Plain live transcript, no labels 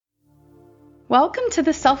Welcome to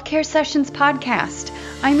the Self-Care Sessions podcast.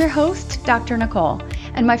 I'm your host, Dr. Nicole,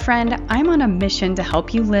 and my friend, I'm on a mission to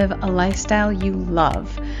help you live a lifestyle you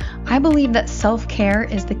love. I believe that self-care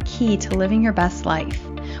is the key to living your best life.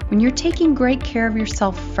 When you're taking great care of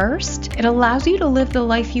yourself first, it allows you to live the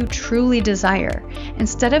life you truly desire,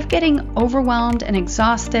 instead of getting overwhelmed and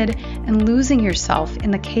exhausted and losing yourself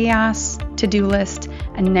in the chaos, to-do list,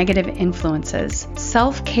 and negative influences.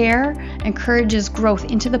 Self-care encourages growth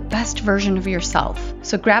into the best version of yourself.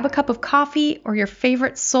 So grab a cup of coffee or your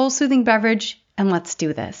favorite soul-soothing beverage, and let's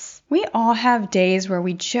do this. We all have days where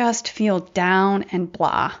we just feel down and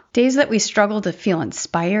blah. Days that we struggle to feel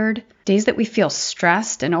inspired. Days that we feel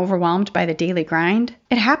stressed and overwhelmed by the daily grind.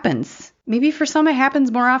 It happens. Maybe for some it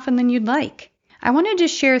happens more often than you'd like. I wanted to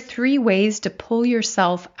share 3 ways to pull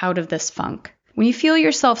yourself out of this funk. When you feel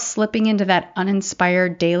yourself slipping into that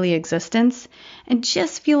uninspired daily existence and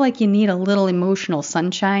just feel like you need a little emotional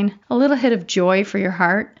sunshine, a little hit of joy for your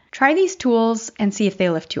heart, try these tools and see if they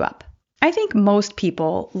lift you up. I think most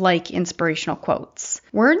people like inspirational quotes.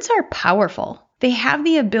 Words are powerful. They have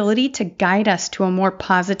the ability to guide us to a more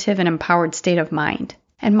positive and empowered state of mind.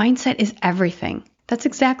 And mindset is everything. That's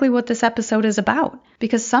exactly what this episode is about,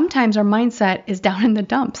 because sometimes our mindset is down in the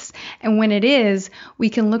dumps. And when it is, we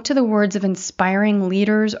can look to the words of inspiring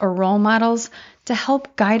leaders or role models to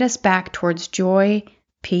help guide us back towards joy,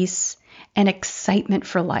 peace, and excitement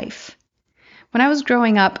for life. When I was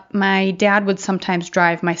growing up, my dad would sometimes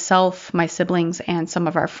drive myself, my siblings, and some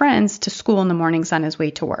of our friends to school in the mornings on his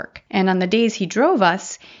way to work. And on the days he drove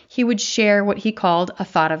us, he would share what he called a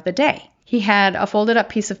thought of the day. He had a folded up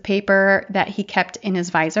piece of paper that he kept in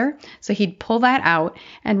his visor, so he'd pull that out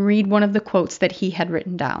and read one of the quotes that he had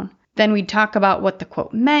written down. Then we'd talk about what the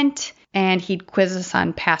quote meant, and he'd quiz us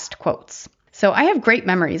on past quotes. So I have great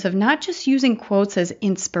memories of not just using quotes as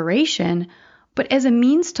inspiration, but as a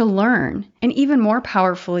means to learn, and even more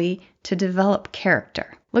powerfully, to develop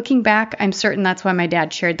character. Looking back, I'm certain that's why my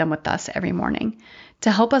dad shared them with us every morning,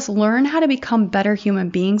 to help us learn how to become better human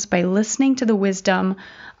beings by listening to the wisdom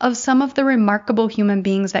of some of the remarkable human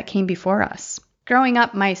beings that came before us. Growing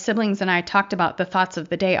up, my siblings and I talked about the thoughts of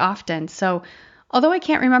the day often, so although I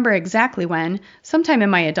can't remember exactly when, sometime in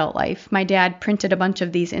my adult life, my dad printed a bunch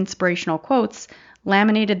of these inspirational quotes,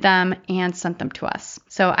 laminated them, and sent them to us.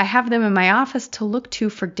 So I have them in my office to look to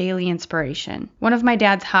for daily inspiration. One of my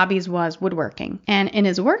dad's hobbies was woodworking, and in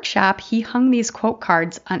his workshop, he hung these quote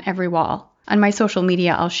cards on every wall. On my social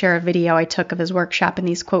media, I'll share a video I took of his workshop and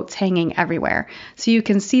these quotes hanging everywhere, so you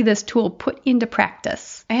can see this tool put into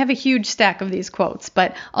practice. I have a huge stack of these quotes,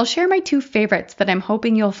 but I'll share my 2 favorites that I'm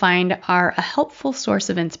hoping you'll find are a helpful source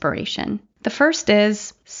of inspiration. The first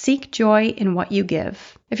is, seek joy in what you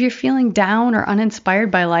give. If you're feeling down or uninspired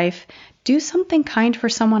by life, do something kind for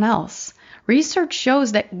someone else. Research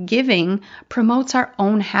shows that giving promotes our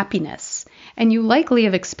own happiness, and you likely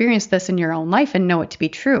have experienced this in your own life and know it to be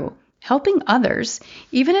true. Helping others,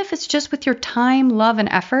 even if it's just with your time, love, and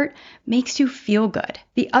effort, makes you feel good.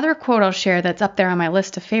 The other quote I'll share that's up there on my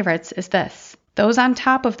list of favorites is this: those on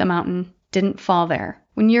top of the mountain didn't fall there.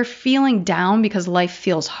 When you're feeling down because life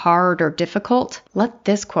feels hard or difficult, let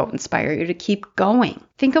this quote inspire you to keep going.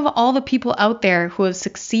 Think of all the people out there who have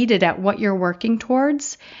succeeded at what you're working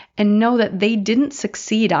towards and know that they didn't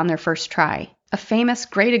succeed on their first try. A famous,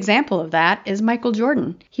 great example of that is Michael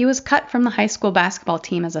Jordan. He was cut from the high school basketball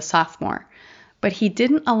team as a sophomore, but he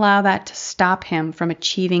didn't allow that to stop him from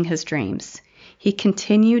achieving his dreams. He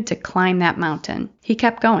continued to climb that mountain. He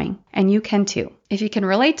kept going, and you can too. If you can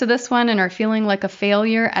relate to this one and are feeling like a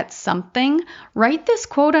failure at something, write this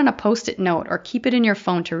quote on a Post-it note or keep it in your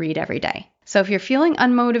phone to read every day. So if you're feeling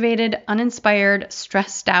unmotivated, uninspired,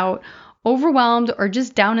 stressed out, overwhelmed, or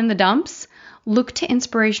just down in the dumps, look to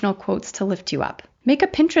inspirational quotes to lift you up. Make a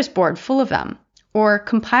Pinterest board full of them, or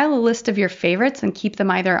compile a list of your favorites and keep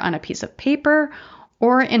them either on a piece of paper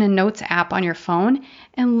or in a notes app on your phone,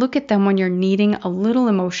 and look at them when you're needing a little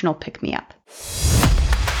emotional pick-me-up.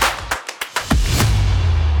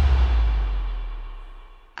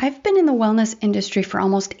 I've been in the wellness industry for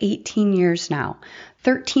almost 18 years now,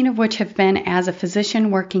 13 of which have been as a physician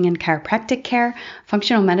working in chiropractic care,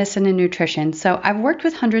 functional medicine, and nutrition. So I've worked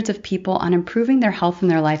with hundreds of people on improving their health and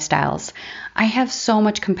their lifestyles. I have so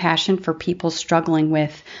much compassion for people struggling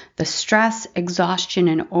with the stress, exhaustion,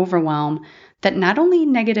 and overwhelm that not only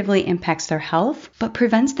negatively impacts their health, but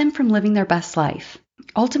prevents them from living their best life.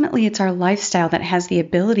 Ultimately, it's our lifestyle that has the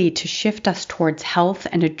ability to shift us towards health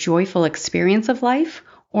and a joyful experience of life,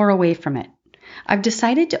 or away from it. I've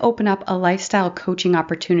decided to open up a lifestyle coaching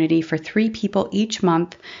opportunity for 3 people each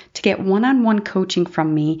month to get one-on-one coaching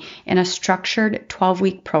from me in a structured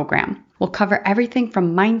 12-week program. We'll cover everything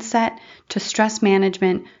from mindset to stress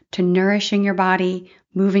management to nourishing your body,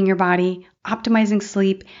 moving your body, optimizing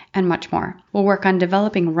sleep, and much more. We'll work on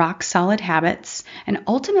developing rock-solid habits and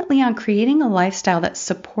ultimately on creating a lifestyle that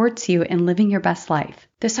supports you in living your best life.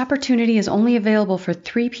 This opportunity is only available for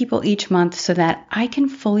 3 people each month so that I can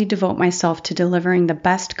fully devote myself to delivering the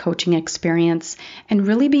best coaching experience and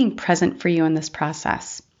really being present for you in this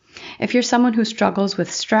process. If you're someone who struggles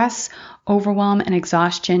with stress, overwhelm, and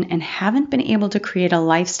exhaustion and haven't been able to create a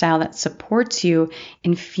lifestyle that supports you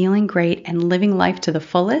in feeling great and living life to the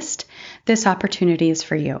fullest, this opportunity is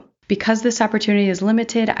for you. Because this opportunity is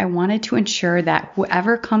limited, I wanted to ensure that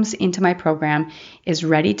whoever comes into my program is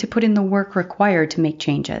ready to put in the work required to make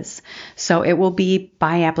changes. So it will be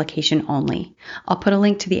by application only. I'll put a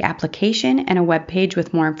link to the application and a webpage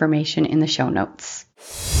with more information in the show notes.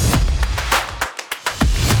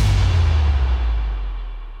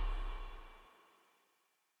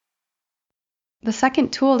 The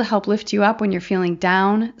second tool to help lift you up when you're feeling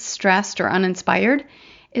down, stressed, or uninspired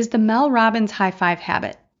is the Mel Robbins High Five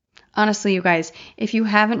Habit. Honestly, you guys, if you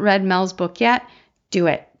haven't read Mel's book yet, do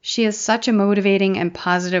it. She is such a motivating and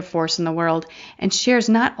positive force in the world and shares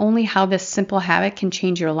not only how this simple habit can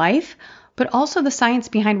change your life, but also the science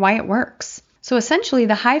behind why it works. So essentially,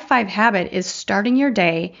 the High Five Habit is starting your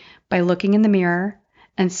day by looking in the mirror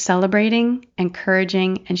and celebrating,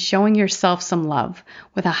 encouraging, and showing yourself some love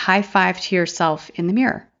with a high five to yourself in the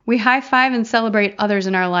mirror. We high five and celebrate others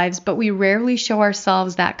in our lives, but we rarely show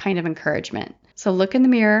ourselves that kind of encouragement. So look in the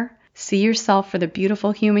mirror, see yourself for the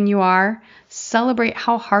beautiful human you are, celebrate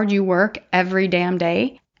how hard you work every damn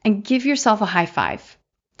day, and give yourself a high five.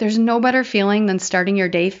 There's no better feeling than starting your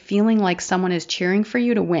day feeling like someone is cheering for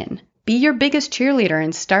you to win. Be your biggest cheerleader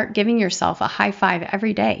and start giving yourself a high five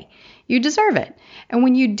every day. You deserve it. And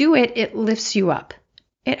when you do it, it lifts you up.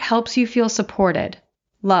 It helps you feel supported,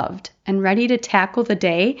 loved, and ready to tackle the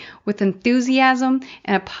day with enthusiasm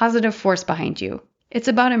and a positive force behind you. It's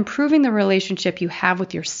about improving the relationship you have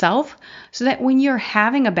with yourself so that when you're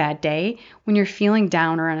having a bad day, when you're feeling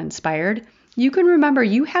down or uninspired, you can remember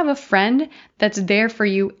you have a friend that's there for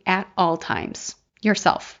you at all times,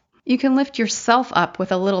 yourself. You can lift yourself up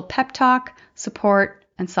with a little pep talk, support,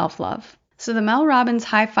 and self-love. So the Mel Robbins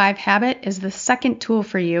High Five Habit is the second tool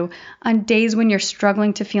for you on days when you're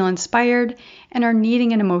struggling to feel inspired and are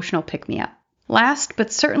needing an emotional pick-me-up. Last,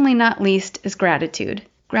 but certainly not least, is gratitude.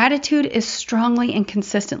 Gratitude is strongly and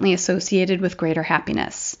consistently associated with greater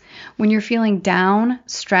happiness. When you're feeling down,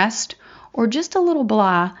 stressed, or just a little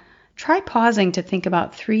blah, try pausing to think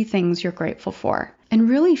about 3 things you're grateful for and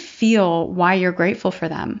really feel why you're grateful for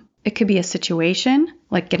them. It could be a situation,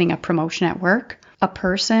 like getting a promotion at work, a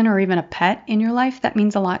person or even a pet in your life that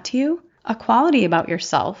means a lot to you, a quality about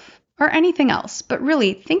yourself, or anything else. But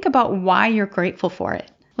really, think about why you're grateful for it.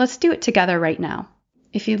 Let's do it together right now.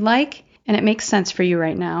 If you'd like, and it makes sense for you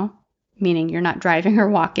right now, meaning you're not driving or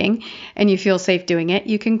walking, and you feel safe doing it,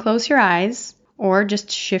 you can close your eyes or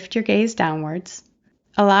just shift your gaze downwards.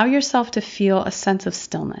 Allow yourself to feel a sense of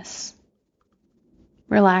stillness,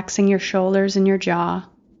 relaxing your shoulders and your jaw.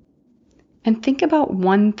 And think about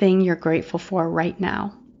one thing you're grateful for right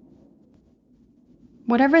now.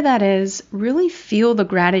 Whatever that is, really feel the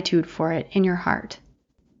gratitude for it in your heart.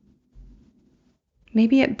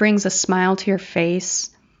 Maybe it brings a smile to your face,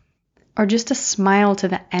 or just a smile to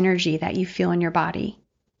the energy that you feel in your body.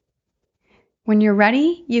 When you're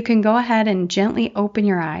ready, you can go ahead and gently open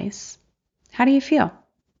your eyes. How do you feel?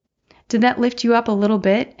 Did that lift you up a little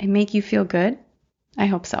bit and make you feel good? I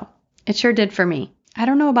hope so. It sure did for me. I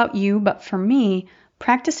don't know about you, but for me,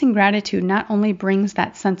 practicing gratitude not only brings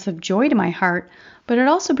that sense of joy to my heart, but it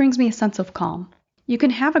also brings me a sense of calm. You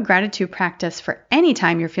can have a gratitude practice for any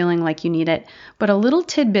time you're feeling like you need it, but a little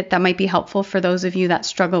tidbit that might be helpful for those of you that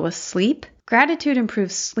struggle with sleep. Gratitude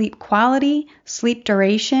improves sleep quality, sleep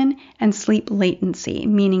duration, and sleep latency,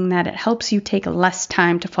 meaning that it helps you take less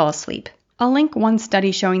time to fall asleep. I'll link one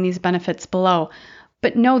study showing these benefits below,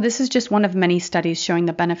 but no, this is just one of many studies showing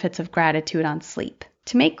the benefits of gratitude on sleep.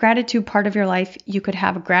 To make gratitude part of your life, you could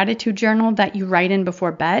have a gratitude journal that you write in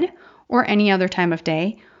before bed or any other time of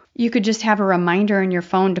day. You could just have a reminder in your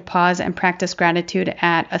phone to pause and practice gratitude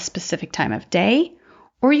at a specific time of day,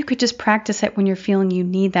 or you could just practice it when you're feeling you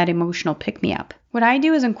need that emotional pick-me-up. What I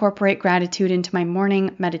do is incorporate gratitude into my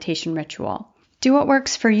morning meditation ritual. Do what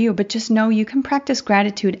works for you, but just know you can practice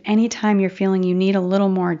gratitude anytime you're feeling you need a little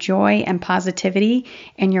more joy and positivity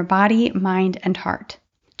in your body, mind, and heart.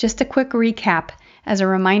 Just a quick recap. as a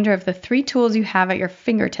reminder of the 3 tools you have at your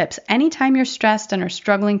fingertips anytime you're stressed and are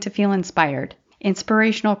struggling to feel inspired.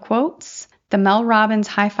 Inspirational quotes, the Mel Robbins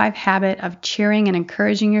high five habit of cheering and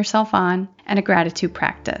encouraging yourself on, and a gratitude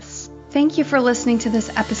practice. Thank you for listening to this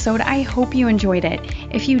episode. I hope you enjoyed it.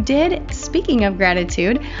 If you did, speaking of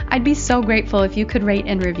gratitude, I'd be so grateful if you could rate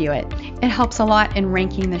and review it. It helps a lot in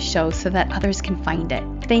ranking the show so that others can find it.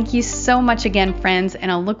 Thank you so much again, friends,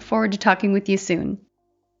 and I'll look forward to talking with you soon.